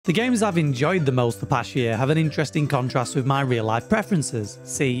The games I've enjoyed the most the past year have an interesting contrast with my real life preferences.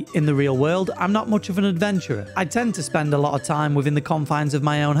 See, in the real world, I'm not much of an adventurer. I tend to spend a lot of time within the confines of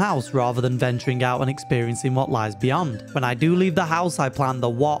my own house rather than venturing out and experiencing what lies beyond. When I do leave the house, I plan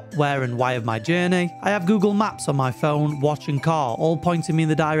the what, where and why of my journey. I have Google Maps on my phone, watch and car, all pointing me in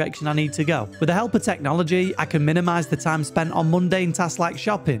the direction I need to go. With the help of technology, I can minimise the time spent on mundane tasks like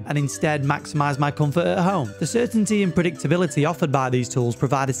shopping and instead maximise my comfort at home. The certainty and predictability offered by these tools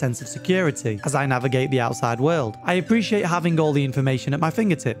provide a sense of security as I navigate the outside world. I appreciate having all the information at my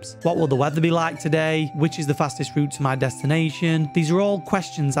fingertips. What will the weather be like today? Which is the fastest route to my destination? These are all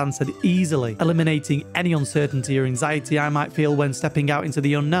questions answered easily, eliminating any uncertainty or anxiety I might feel when stepping out into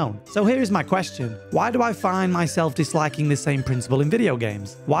the unknown. So here is my question. Why do I find myself disliking the same principle in video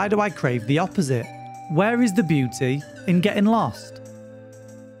games? Why do I crave the opposite? Where is the beauty in getting lost?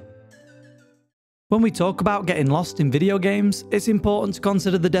 When we talk about getting lost in video games, it's important to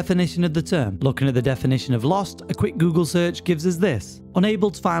consider the definition of the term. Looking at the definition of lost, a quick Google search gives us this: unable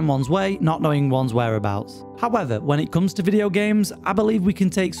to find one's way, not knowing one's whereabouts. However, when it comes to video games, I believe we can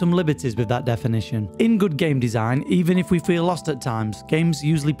take some liberties with that definition. In good game design, even if we feel lost at times, games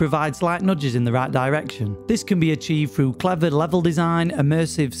usually provide slight nudges in the right direction. This can be achieved through clever level design,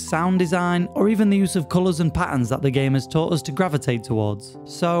 immersive sound design, or even the use of colours and patterns that the game has taught us to gravitate towards.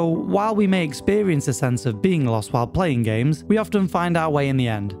 So, while we may experience a sense of being lost while playing games, we often find our way in the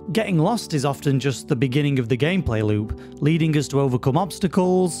end. Getting lost is often just the beginning of the gameplay loop, leading us to overcome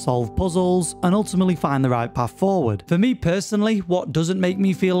obstacles, solve puzzles, and ultimately find the right path forward. For me personally, what doesn't make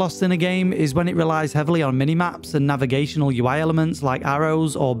me feel lost in a game is when it relies heavily on minimaps and navigational UI elements like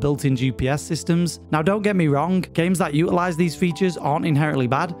arrows or built-in GPS systems. Now don't get me wrong, games that utilize these features aren't inherently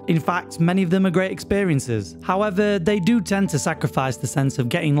bad. In fact, many of them are great experiences. However, they do tend to sacrifice the sense of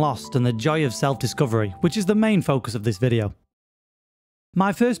getting lost and the joy of self-discovery, which is the main focus of this video.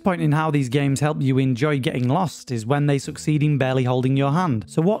 My first point in how these games help you enjoy getting lost is when they succeed in barely holding your hand.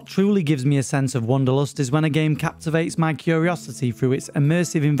 So what truly gives me a sense of wanderlust is when a game captivates my curiosity through its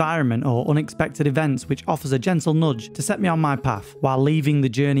immersive environment or unexpected events which offers a gentle nudge to set me on my path, while leaving the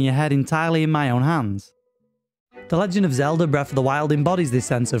journey ahead entirely in my own hands. The Legend of Zelda Breath of the Wild embodies this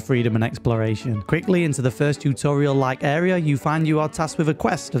sense of freedom and exploration. Quickly into the first tutorial-like area, you find you are tasked with a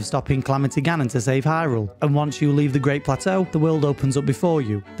quest of stopping Calamity Ganon to save Hyrule, and once you leave the Great Plateau, the world opens up before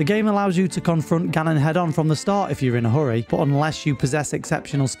you. The game allows you to confront Ganon head-on from the start if you're in a hurry, but unless you possess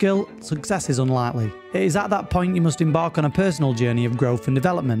exceptional skill, success is unlikely. It is at that point you must embark on a personal journey of growth and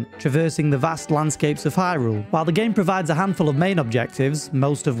development, traversing the vast landscapes of Hyrule. While the game provides a handful of main objectives,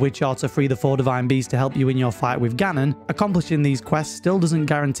 most of which are to free the 4 Divine Beasts to help you in your fight with Ganon, accomplishing these quests still doesn't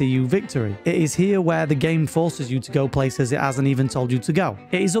guarantee you victory. It is here where the game forces you to go places it hasn't even told you to go.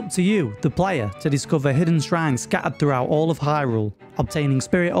 It is up to you, the player, to discover hidden shrines scattered throughout all of Hyrule, obtaining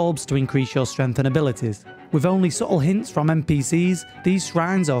spirit orbs to increase your strength and abilities. With only subtle hints from NPCs, these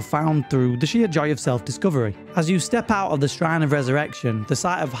shrines are found through the sheer joy of self-discovery. As you step out of the Shrine of Resurrection, the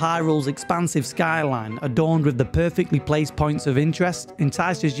sight of Hyrule's expansive skyline, adorned with the perfectly placed points of interest,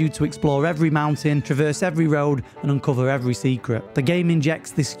 entices you to explore every mountain, traverse every road, and uncover every secret. The game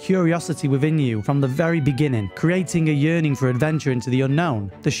injects this curiosity within you from the very beginning, creating a yearning for adventure into the unknown.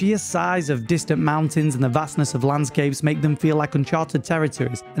 The sheer size of distant mountains and the vastness of landscapes make them feel like uncharted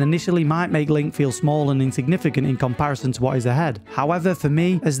territories, and initially might make Link feel small and insignificant in comparison to what is ahead. However, for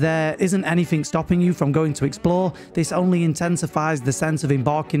me, as there isn't anything stopping you from going to explore, this only intensifies the sense of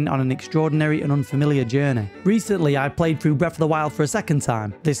embarking on an extraordinary and unfamiliar journey. Recently, I played through Breath of the Wild for a second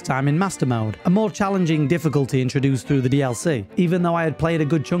time, this time in Master Mode, a more challenging difficulty introduced through the DLC. Even though I had played a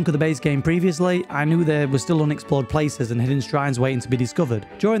good chunk of the base game previously, I knew there were still unexplored places and hidden shrines waiting to be discovered.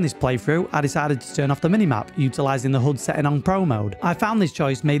 During this playthrough, I decided to turn off the minimap, utilising the HUD setting on Pro Mode. I found this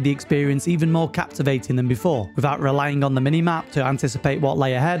choice made the experience even more captivating than before. Without relying on the minimap to anticipate what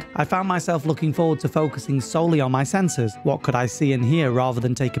lay ahead, I found myself looking forward to focusing solely on my senses. What could I see and hear rather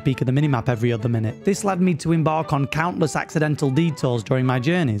than take a peek at the minimap every other minute? This led me to embark on countless accidental detours during my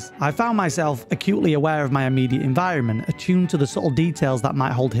journeys. I found myself acutely aware of my immediate environment, attuned to the subtle details that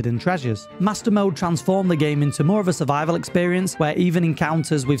might hold hidden treasures. Master Mode transformed the game into more of a survival experience, where even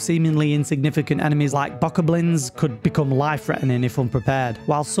encounters with seemingly insignificant enemies like bokoblins could become life-threatening if unprepared.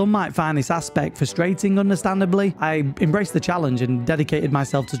 While some might find this aspect frustrating understandably, I embraced the challenge and dedicated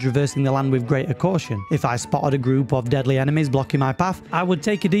myself to traversing the land with greater caution. If I spotted a group of deadly enemies blocking my path, I would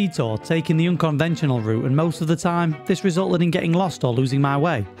take a detour, taking the unconventional route, and most of the time, this resulted in getting lost or losing my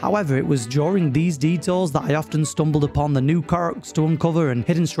way. However, it was during these detours that I often stumbled upon the new Koroks to uncover and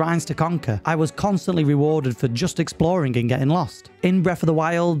hidden shrines to conquer. I was constantly rewarded for just exploring and getting lost. In Breath of the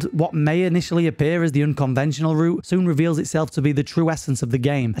Wild, what may initially appear as the unconventional route soon reveals itself to be the true essence of the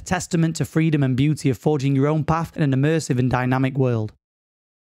game, a testament to freedom and beauty of forging your own path in an immersive and dynamic world.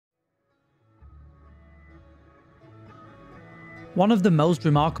 One of the most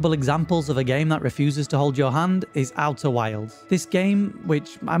remarkable examples of a game that refuses to hold your hand is Outer Wilds. This game,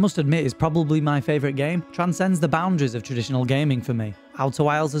 which I must admit is probably my favourite game, transcends the boundaries of traditional gaming for me. Outer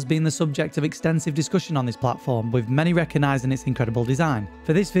Wilds has been the subject of extensive discussion on this platform, with many recognising its incredible design.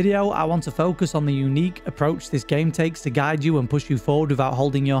 For this video, I want to focus on the unique approach this game takes to guide you and push you forward without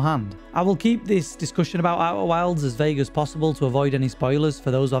holding your hand. I will keep this discussion about Outer Wilds as vague as possible to avoid any spoilers for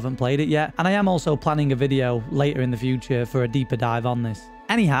those who haven't played it yet, and I am also planning a video later in the future for a deeper dive on this.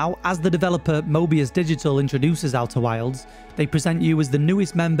 Anyhow, as the developer Mobius Digital introduces Outer Wilds, they present you as the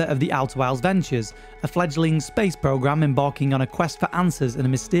newest member of the Outer Wilds Ventures, a fledgling space program embarking on a quest for answers in a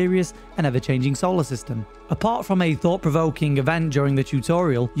mysterious and ever-changing solar system. Apart from a thought-provoking event during the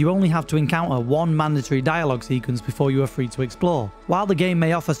tutorial, you only have to encounter one mandatory dialogue sequence before you are free to explore. While the game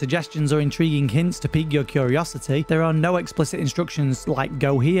may offer suggestions or intriguing hints to pique your curiosity, there are no explicit instructions like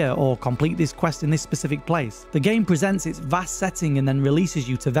go here or complete this quest in this specific place. The game presents its vast setting and then releases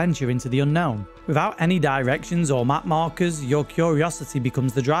you to venture into the unknown. Without any directions or map markers, your curiosity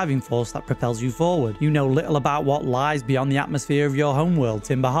becomes the driving force that propels you forward. You know little about what lies beyond the atmosphere of your homeworld,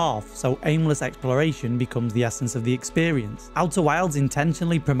 Timber Hearth, so aimless exploration becomes the essence of the experience. Outer Wilds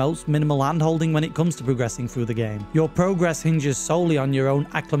intentionally promotes minimal handholding when it comes to progressing through the game. Your progress hinges solely on your own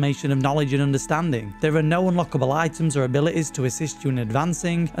acclamation of knowledge and understanding. There are no unlockable items or abilities to assist you in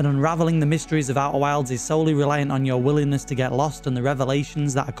advancing, and unraveling the mysteries of Outer Wilds is solely reliant on your willingness to get lost and the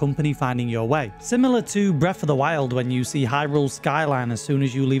revelations that accompany finding your way. Similar to Breath of the Wild when you see Hyrule's skyline as soon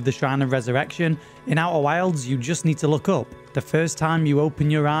as you leave the Shrine of Resurrection, in Outer Wilds you just need to look up. The first time you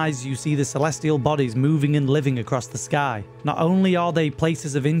open your eyes, you see the celestial bodies moving and living across the sky. Not only are they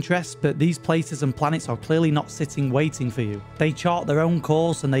places of interest, but these places and planets are clearly not sitting waiting for you. They chart their own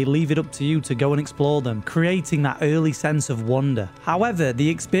course and they leave it up to you to go and explore them, creating that early sense of wonder. However, the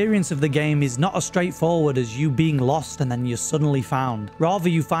experience of the game is not as straightforward as you being lost and then you're suddenly found. Rather,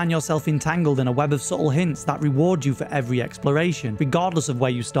 you find yourself entangled in a web of subtle hints that reward you for every exploration, regardless of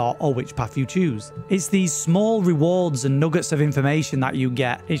where you start or which path you choose. It's these small rewards and nuggets of information that you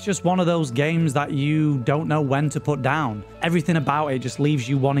get. It's just one of those games that you don't know when to put down. Everything about it just leaves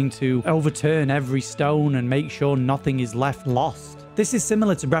you wanting to overturn every stone and make sure nothing is left lost. This is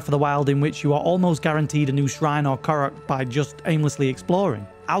similar to Breath of the Wild, in which you are almost guaranteed a new shrine or Korok by just aimlessly exploring.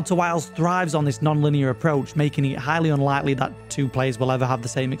 Outer Wilds thrives on this non-linear approach, making it highly unlikely that two players will ever have the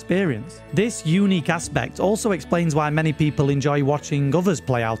same experience. This unique aspect also explains why many people enjoy watching others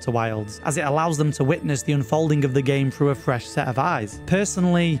play Outer Wilds, as it allows them to witness the unfolding of the game through a fresh set of eyes.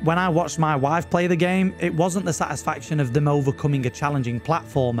 Personally, when I watched my wife play the game, it wasn't the satisfaction of them overcoming a challenging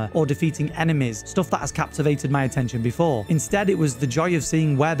platformer or defeating enemies, stuff that has captivated my attention before. Instead, it was the joy of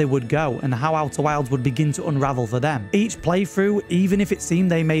seeing where they would go and how Outer Wilds would begin to unravel for them. Each playthrough, even if it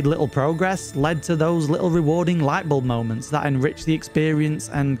seemed they made little progress, led to those little rewarding lightbulb moments that enriched the experience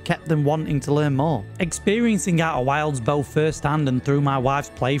and kept them wanting to learn more. Experiencing Outer Wilds both firsthand and through my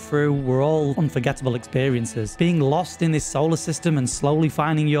wife's playthrough were all unforgettable experiences. Being lost in this solar system and slowly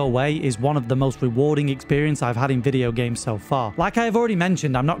finding your way is one of the most rewarding experiences I've had in video games so far. Like I have already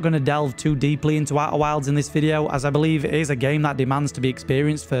mentioned, I'm not going to delve too deeply into Outer Wilds in this video, as I believe it is a game that demands to be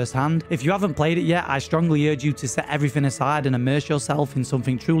experienced firsthand. If you haven't played it yet, I strongly urge you to set everything aside and immerse yourself in something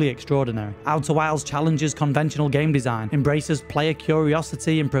truly extraordinary. Outer Wilds challenges conventional game design, embraces player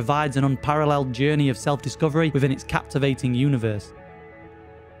curiosity, and provides an unparalleled journey of self-discovery within its captivating universe.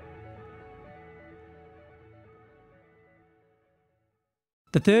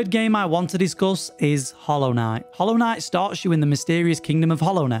 The third game I want to discuss is Hollow Knight. Hollow Knight starts you in the mysterious kingdom of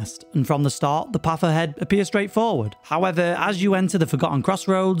Hollow Nest, and from the start, the path ahead appears straightforward. However, as you enter the Forgotten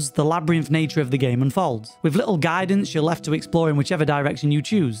Crossroads, the labyrinth nature of the game unfolds. With little guidance, you're left to explore in whichever direction you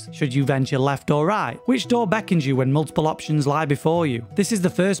choose. Should you venture left or right? Which door beckons you when multiple options lie before you? This is the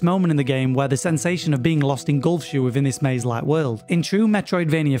first moment in the game where the sensation of being lost engulfs you within this maze-like world. In true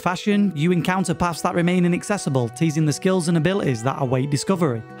Metroidvania fashion, you encounter paths that remain inaccessible, teasing the skills and abilities that await discovery.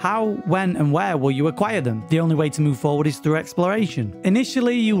 discovery. How, when, and where will you acquire them? The only way to move forward is through exploration.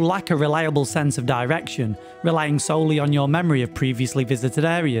 Initially, you lack a reliable sense of direction, relying solely on your memory of previously visited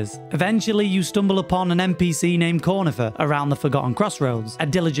areas. Eventually, you stumble upon an NPC named Cornifer around the Forgotten Crossroads, a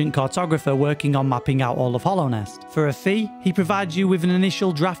diligent cartographer working on mapping out all of Hollownest. For a fee, he provides you with an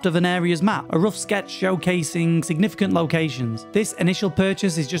initial draft of an area's map, a rough sketch showcasing significant locations. This initial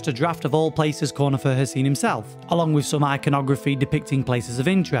purchase is just a draft of all places Cornifer has seen himself, along with some iconography depicting places of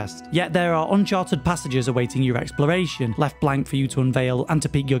interest. Yet there are uncharted passages awaiting your exploration, left blank for you to unveil and to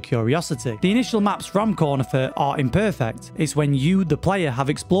pique your curiosity. The initial maps from Cornifer are imperfect. It's when you, the player, have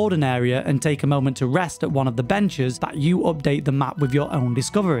explored an area and take a moment to rest at one of the benches that you update the map with your own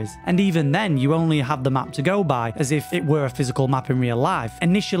discoveries. And even then, you only have the map to go by, as if it were a physical map in real life.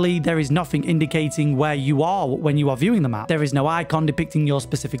 Initially, there is nothing indicating where you are when you are viewing the map. There is no icon depicting your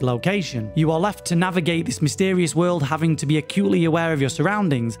specific location. You are left to navigate this mysterious world, having to be acutely aware of your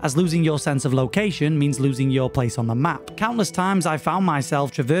surroundings, as losing your sense of location means losing your place on the map. Countless times I found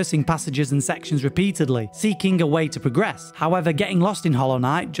myself traversing passages and sections repeatedly, seeking a way to progress. However, getting lost in Hollow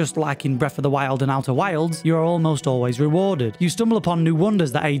Knight, just like in Breath of the Wild and Outer Wilds, you are almost always rewarded. You stumble upon new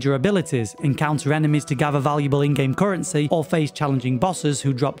wonders that aid your abilities, encounter enemies to gather valuable in-game currency, or face challenging bosses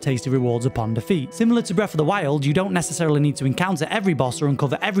who drop tasty rewards upon defeat. Similar to Breath of the Wild, you don't necessarily need to encounter every boss or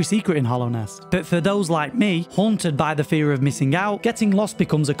uncover every secret in Hollownest. But for those like me, haunted by the fear of missing out, getting lost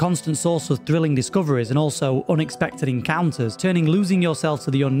becomes a constant source of thrilling discoveries and also unexpected encounters, turning losing yourself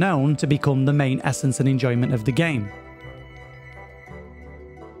to the unknown to become the main essence and enjoyment of the game.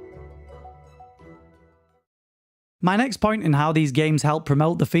 My next point in how these games help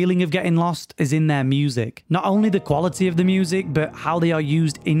promote the feeling of getting lost is in their music. Not only the quality of the music, but how they are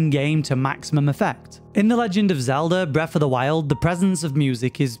used in-game to maximum effect. In The Legend of Zelda Breath of the Wild, the presence of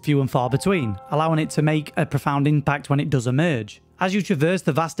music is few and far between, allowing it to make a profound impact when it does emerge. As you traverse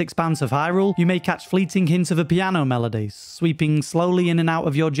the vast expanse of Hyrule, you may catch fleeting hints of a piano melody, sweeping slowly in and out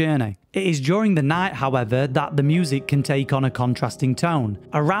of your journey. It is during the night, however, that the music can take on a contrasting tone.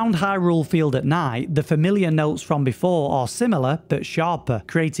 Around Hyrule Field at night, the familiar notes from before are similar, but sharper,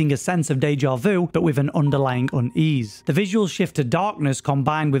 creating a sense of deja vu, but with an underlying unease. The visual shift to darkness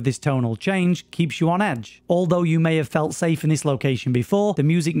combined with this tonal change keeps you on edge. Although you may have felt safe in this location before, the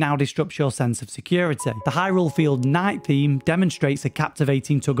music now disrupts your sense of security. The Hyrule Field night theme demonstrates a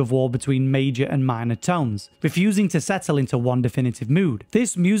captivating tug-of-war between major and minor tones, refusing to settle into one definitive mood.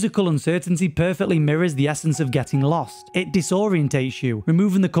 This musical uncertainty perfectly mirrors the essence of getting lost. It disorientates you,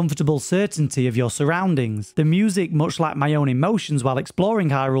 removing the comfortable certainty of your surroundings. The music, much like my own emotions while exploring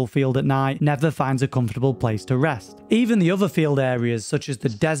Hyrule Field at night, never finds a comfortable place to rest. Even the other field areas, such as the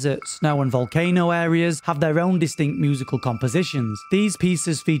desert, snow and volcano areas, have their own distinct musical compositions. These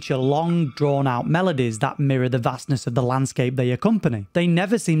pieces feature long, drawn-out melodies that mirror the vastness of the landscape they accompany. They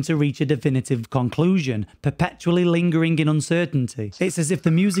never seem to reach a definitive conclusion, perpetually lingering in uncertainty. It's as if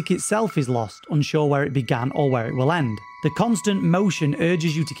the music itself is lost, unsure where it began or where it will end. The constant motion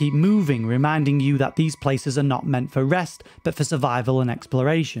urges you to keep moving, reminding you that these places are not meant for rest, but for survival and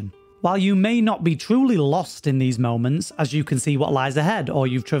exploration. While you may not be truly lost in these moments, as you can see what lies ahead or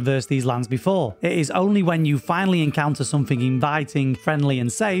you've traversed these lands before, it is only when you finally encounter something inviting, friendly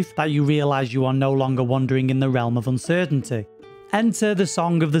and safe that you realise you are no longer wandering in the realm of uncertainty. Enter the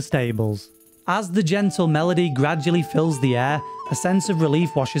Song of the Stables. As the gentle melody gradually fills the air, a sense of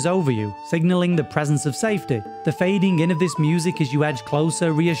relief washes over you, signalling the presence of safety. The fading in of this music as you edge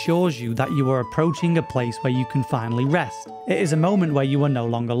closer reassures you that you are approaching a place where you can finally rest. It is a moment where you are no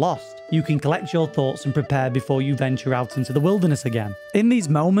longer lost. You can collect your thoughts and prepare before you venture out into the wilderness again. In these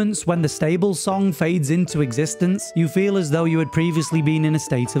moments, when the stable song fades into existence, you feel as though you had previously been in a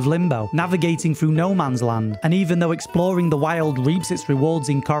state of limbo, navigating through no man's land. And even though exploring the wild reaps its rewards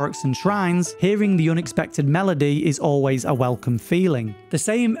in Koroks and shrines, hearing the unexpected melody is always a welcome feeling. The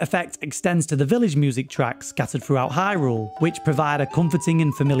same effect extends to the village music tracks scattered throughout Hyrule, which provide a comforting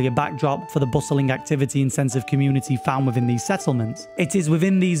and familiar backdrop for the bustling activity and sense of community found within these settlements. It is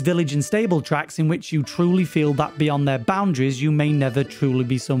within these village and stable tracks in which you truly feel that beyond their boundaries you may never truly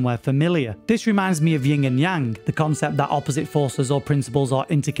be somewhere familiar. This reminds me of yin and yang, the concept that opposite forces or principles are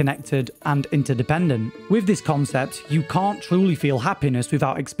interconnected and interdependent. With this concept, you can't truly feel happiness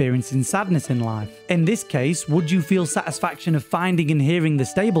without experiencing sadness in life. In this case, would you feel satisfaction of finding and hearing the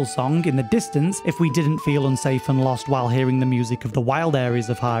stable song in the distance if we didn't feel unsafe and lost while hearing the music of the wild areas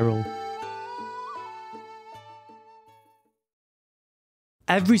of Hyrule?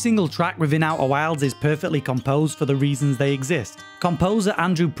 Every single track within Outer Wilds is perfectly composed for the reasons they exist. Composer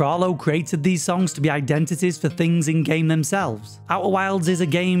Andrew Pralo created these songs to be identities for things in-game themselves. Outer Wilds is a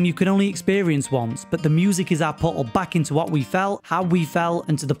game you can only experience once, but the music is our portal back into what we felt, how we felt,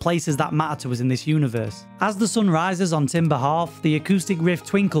 and to the places that matter to us in this universe. As the sun rises on Timber Hearth, the acoustic riff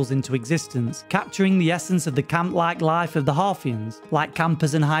twinkles into existence, capturing the essence of the camp-like life of the Hearthians. Like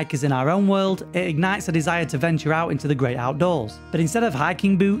campers and hikers in our own world, it ignites a desire to venture out into the great outdoors. But instead of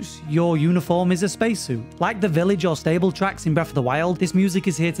hiking boots, your uniform is a spacesuit. Like the village or stable tracks in Breath of the Wild, this music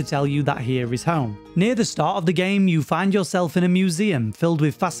is here to tell you that here is home. Near the start of the game, you find yourself in a museum filled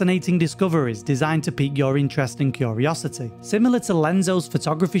with fascinating discoveries designed to pique your interest and curiosity. Similar to Lenzo's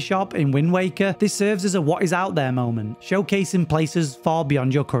photography shop in Wind Waker, this serves as a what is out there moment, showcasing places far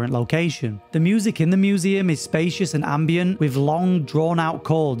beyond your current location. The music in the museum is spacious and ambient, with long, drawn-out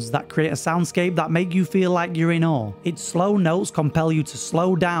chords that create a soundscape that make you feel like you're in awe. Its slow notes compel you to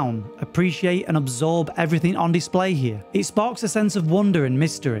slow down, appreciate and absorb everything on display here. It sparks a sense of wonder and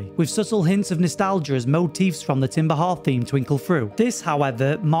mystery, with subtle hints of nostalgia as motifs from the Timber Hearth theme twinkle through. This,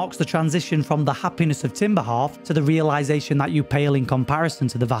 however, marks the transition from the happiness of Timber Hearth to the realization that you pale in comparison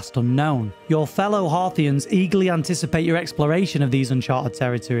to the vast unknown. Your fellow Hearthians eagerly anticipate your exploration of these uncharted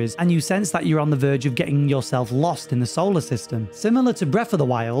territories, and you sense that you're on the verge of getting yourself lost in the solar system. Similar to Breath of the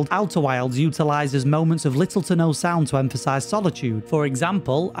Wild, Outer Wilds utilizes moments of little to no sound to emphasize solitude. For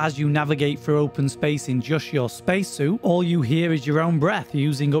example, as you navigate through open space in just your spacesuit, all you hear is your own breath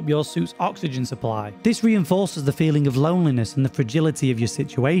using up your suit's oxygen supply. This reinforces the feeling of loneliness and the fragility of your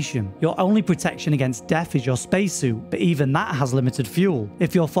situation. Your only protection against death is your spacesuit, but even that has limited fuel.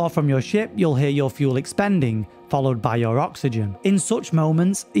 If you're far from your ship, you'll hear your fuel expending, followed by your oxygen. In such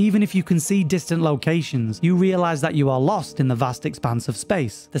moments, even if you can see distant locations, you realize that you are lost in the vast expanse of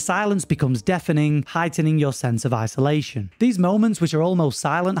space. The silence becomes deafening, heightening your sense of isolation. These moments, which are almost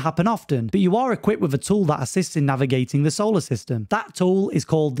silent, happen often, but you are equipped with a tool that assists in navigating the solar system. That tool is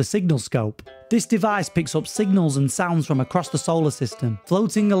called the Signal Scope. This device picks up signals and sounds from across the solar system.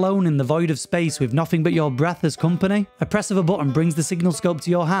 Floating alone in the void of space with nothing but your breath as company, a press of a button brings the Signal Scope to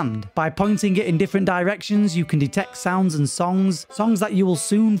your hand. By pointing it in different directions, you can detect sounds and songs that you will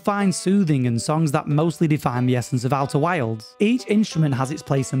soon find soothing and songs that mostly define the essence of Outer Wilds. Each instrument has its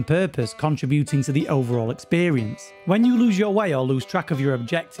place and purpose, contributing to the overall experience. When you lose your way or lose track of your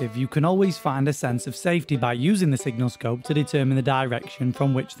objective, you can always find a sense of safety by using the Signal Scope to determine the direction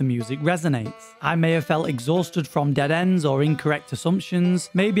from which the music resonates. I may have felt exhausted from dead ends or incorrect assumptions.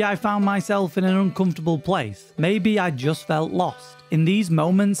 Maybe I found myself in an uncomfortable place. Maybe I just felt lost. In these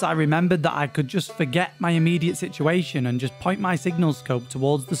moments, I remembered that I could just forget my immediate situation and just point my signal scope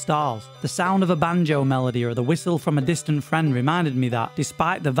towards the stars. The sound of a banjo melody or the whistle from a distant friend reminded me that,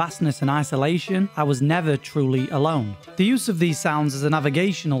 despite the vastness and isolation, I was never truly alone. The use of these sounds as a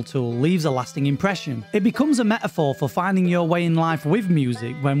navigational tool leaves a lasting impression. It becomes a metaphor for finding your way in life with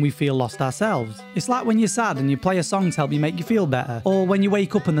music when we feel lost ourselves. It's like when you're sad and you play a song to help you make you feel better, or when you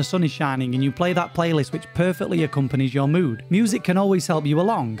wake up and the sun is shining and you play that playlist which perfectly accompanies your mood. Music can always help you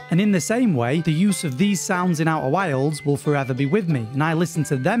along, and in the same way, the use of these sounds in Outer Wilds will forever be with me, and I listen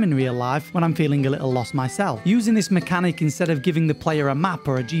to them in real life when I'm feeling a little lost myself. Using this mechanic instead of giving the player a map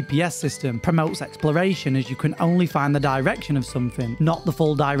or a GPS system promotes exploration, as you can only find the direction of something, not the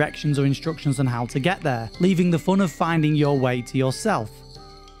full directions or instructions on how to get there, leaving the fun of finding your way to yourself.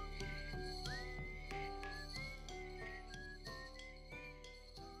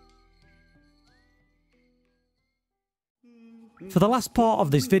 For the last part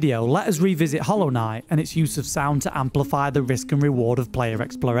of this video, let us revisit Hollow Knight and its use of sound to amplify the risk and reward of player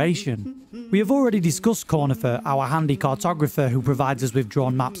exploration. We have already discussed Cornifer, our handy cartographer who provides us with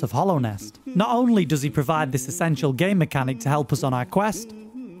drawn maps of Hollow Nest. Not only does he provide this essential game mechanic to help us on our quest,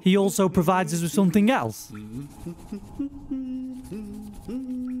 he also provides us with something else.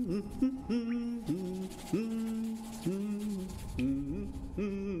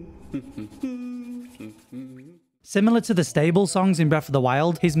 Similar to the stable songs in Breath of the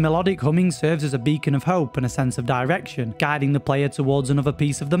Wild, his melodic humming serves as a beacon of hope and a sense of direction, guiding the player towards another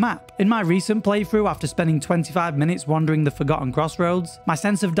piece of the map. In my recent playthrough, after spending 25 minutes wandering the Forgotten Crossroads, my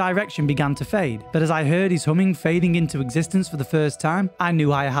sense of direction began to fade, but as I heard his humming fading into existence for the first time, I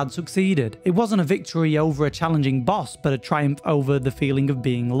knew I had succeeded. It wasn't a victory over a challenging boss, but a triumph over the feeling of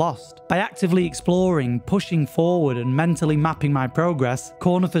being lost. By actively exploring, pushing forward, and mentally mapping my progress,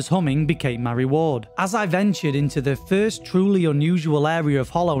 Cornifer's humming became my reward. As I ventured into the first truly unusual area of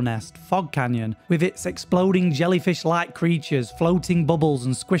Hollow Nest, Fog Canyon, with its exploding jellyfish-like creatures, floating bubbles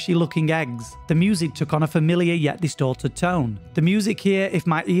and squishy-looking eggs, the music took on a familiar yet distorted tone. The music here, if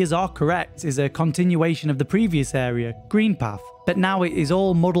my ears are correct, is a continuation of the previous area, Green Path, but now it is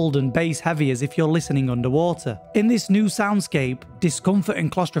all muddled and bass heavy as if you're listening underwater. In this new soundscape, discomfort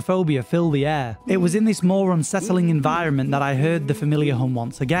and claustrophobia fill the air. It was in this more unsettling environment that I heard the familiar hum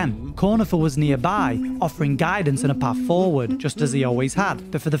once again. Cornifer was nearby, offering guidance and a path forward, just as he always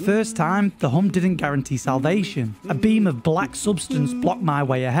had. But for the first time, the hum didn't guarantee salvation. A beam of black substance blocked my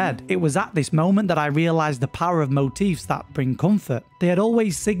way ahead. It was at this moment that I realised the power of motifs that bring comfort. They had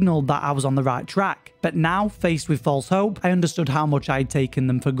always signalled that I was on the right track, but now, faced with false hope, I understood how much I had taken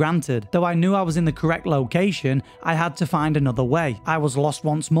them for granted. Though I knew I was in the correct location, I had to find another way. I was lost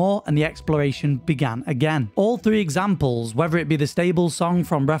once more, and the exploration began again. All three examples, whether it be the stable song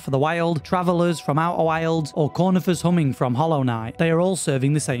from Breath of the Wild, Travelers from Outer Wilds, or Cornifer's humming from Hollow Knight, they are all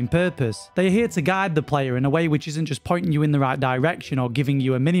serving the same purpose. They are here to guide the player in a way which isn't just pointing you in the right direction or giving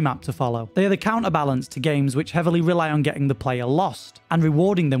you a minimap to follow. They are the counterbalance to games which heavily rely on getting the player lost, and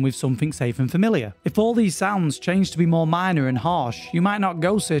rewarding them with something safe and familiar. If all these sounds change to be more minor and harsh, you might not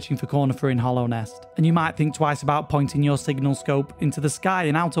go searching for Cornifer in Hollow Nest, and you might think twice about pointing your signal scope into the sky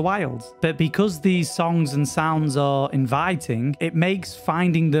in Outer Wilds. But because these songs and sounds are inviting, it makes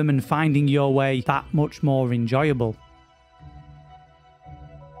finding them and finding your way that much more enjoyable.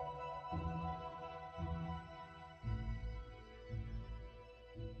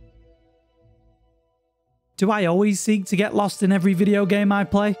 Do I always seek to get lost in every video game I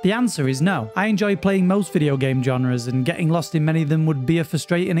play? The answer is no. I enjoy playing most video game genres, and getting lost in many of them would be a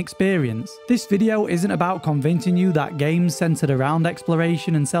frustrating experience. This video isn't about convincing you that games centered around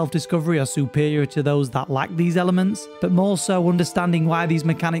exploration and self-discovery are superior to those that lack these elements, but more so understanding why these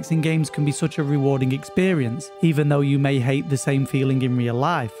mechanics in games can be such a rewarding experience, even though you may hate the same feeling in real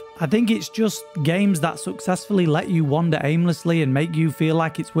life. I think it's just games that successfully let you wander aimlessly and make you feel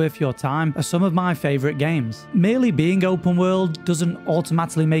like it's worth your time are some of my favourite games. Merely being open world doesn't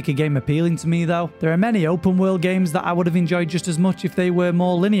automatically make a game appealing to me though. There are many open world games that I would have enjoyed just as much if they were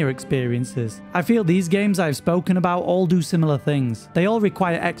more linear experiences. I feel these games I've spoken about all do similar things. They all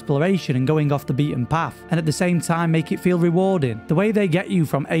require exploration and going off the beaten path, and at the same time make it feel rewarding. The way they get you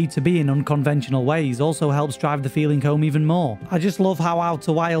from A to B in unconventional ways also helps drive the feeling home even more. I just love how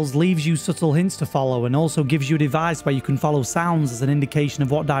Outer Wilds leaves you subtle hints to follow and also gives you a device where you can follow sounds as an indication of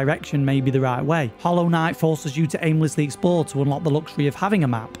what direction may be the right way. Hollow Knight forces you to aimlessly explore to unlock the luxury of having a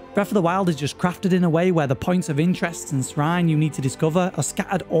map. Breath of the Wild is just crafted in a way where the points of interest and shrine you need to discover are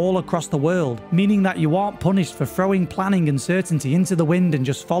scattered all across the world, meaning that you aren't punished for throwing planning and certainty into the wind and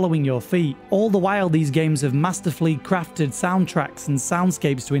just following your feet. All the while, these games have masterfully crafted soundtracks and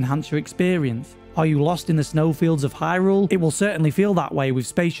soundscapes to enhance your experience. Are you lost in the snowfields of Hyrule? It will certainly feel that way, with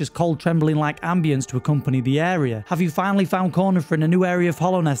spacious, cold, trembling-like ambience to accompany the area. Have you finally found Cornifer in a new area of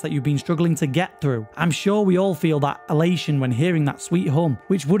Hollow Nest that you've been struggling to get through? I'm sure we all feel that elation when hearing that sweet hum,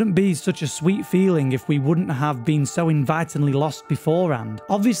 which wouldn't be such a sweet feeling if we wouldn't have been so invitingly lost beforehand.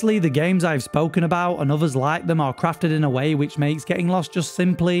 Obviously, the games I've spoken about and others like them are crafted in a way which makes getting lost just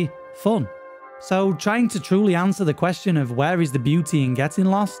simply fun. So, trying to truly answer the question of where is the beauty in getting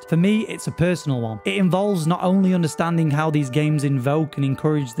lost, for me it's a personal one. It involves not only understanding how these games invoke and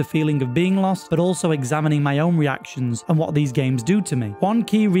encourage the feeling of being lost, but also examining my own reactions and what these games do to me. One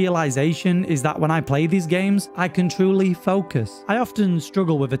key realization is that when I play these games, I can truly focus. I often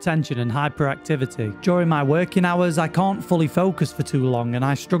struggle with attention and hyperactivity. During my working hours, I can't fully focus for too long, and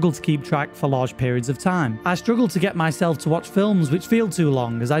I struggle to keep track for large periods of time. I struggle to get myself to watch films which feel too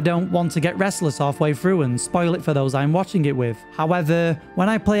long, as I don't want to get restless halfway through and spoil it for those I'm watching it with. However, when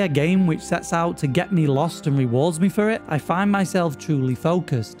I play a game which sets out to get me lost and rewards me for it, I find myself truly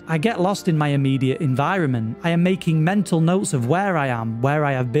focused. I get lost in my immediate environment. I am making mental notes of where I am, where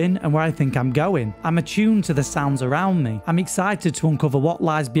I have been, and where I think I'm going. I'm attuned to the sounds around me. I'm excited to uncover what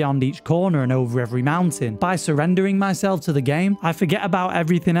lies beyond each corner and over every mountain. By surrendering myself to the game, I forget about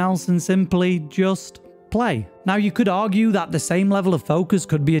everything else and simply just play. Now, you could argue that the same level of focus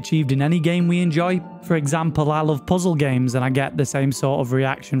could be achieved in any game we enjoy. For example, I love puzzle games and I get the same sort of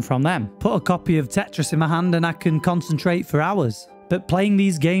reaction from them. Put a copy of Tetris in my hand and I can concentrate for hours. But playing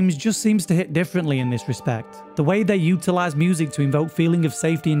these games just seems to hit differently in this respect. The way they utilize music to invoke feeling of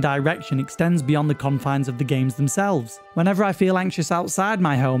safety and direction extends beyond the confines of the games themselves. Whenever I feel anxious outside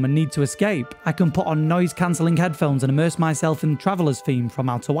my home and need to escape, I can put on noise-cancelling headphones and immerse myself in the Traveller's theme from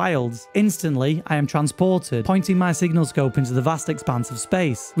Outer Wilds. Instantly, I am transported, pointing my signal scope into the vast expanse of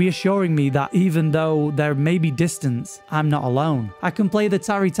space, reassuring me that even though there may be distance, I'm not alone. I can play the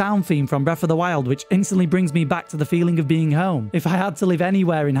Tarry Town theme from Breath of the Wild, which instantly brings me back to the feeling of being home. If I had to live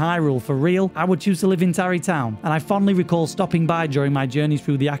anywhere in Hyrule for real, I would choose to live in Tarry Town, and I fondly recall stopping by during my journeys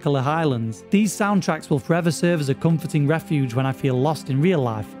through the Akala Highlands. These soundtracks will forever serve as a comforting refuge when I feel lost in real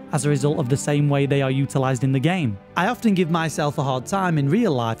life. as a result of the same way they are utilized in the game. I often give myself a hard time in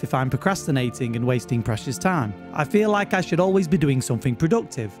real life if I'm procrastinating and wasting precious time. I feel like I should always be doing something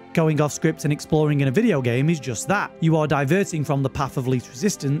productive. Going off script and exploring in a video game is just that. You are diverting from the path of least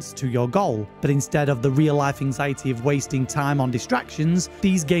resistance to your goal, but instead of the real life anxiety of wasting time on distractions,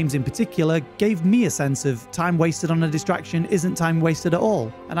 these games in particular gave me a sense of time wasted on a distraction isn't time wasted at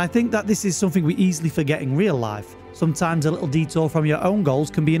all. And I think that this is something we easily forget in real life. Sometimes a little detour from your own goals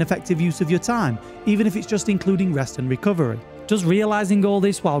can be an effective use of your time, even if it's just including rest and recovery. Does realizing all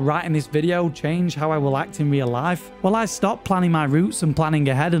this while writing this video change how I will act in real life? Will I stop planning my routes and planning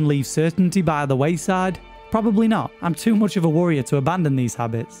ahead and leave certainty by the wayside? Probably not. I'm too much of a worrier to abandon these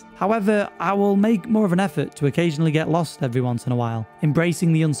habits. However, I will make more of an effort to occasionally get lost every once in a while,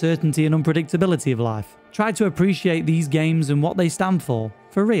 embracing the uncertainty and unpredictability of life. Try to appreciate these games and what they stand for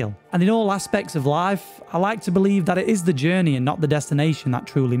real. And in all aspects of life, I like to believe that it is the journey and not the destination that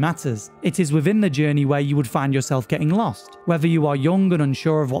truly matters. It is within the journey where you would find yourself getting lost. Whether you are young and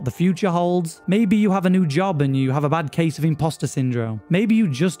unsure of what the future holds, maybe you have a new job and you have a bad case of imposter syndrome, maybe you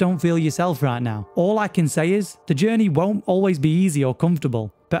just don't feel yourself right now. All I can say is, the journey won't always be easy or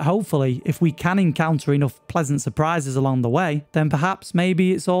comfortable. But hopefully, if we can encounter enough pleasant surprises along the way, then perhaps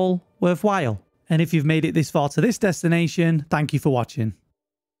maybe it's all worthwhile. And if you've made it this far to this destination, thank you for watching.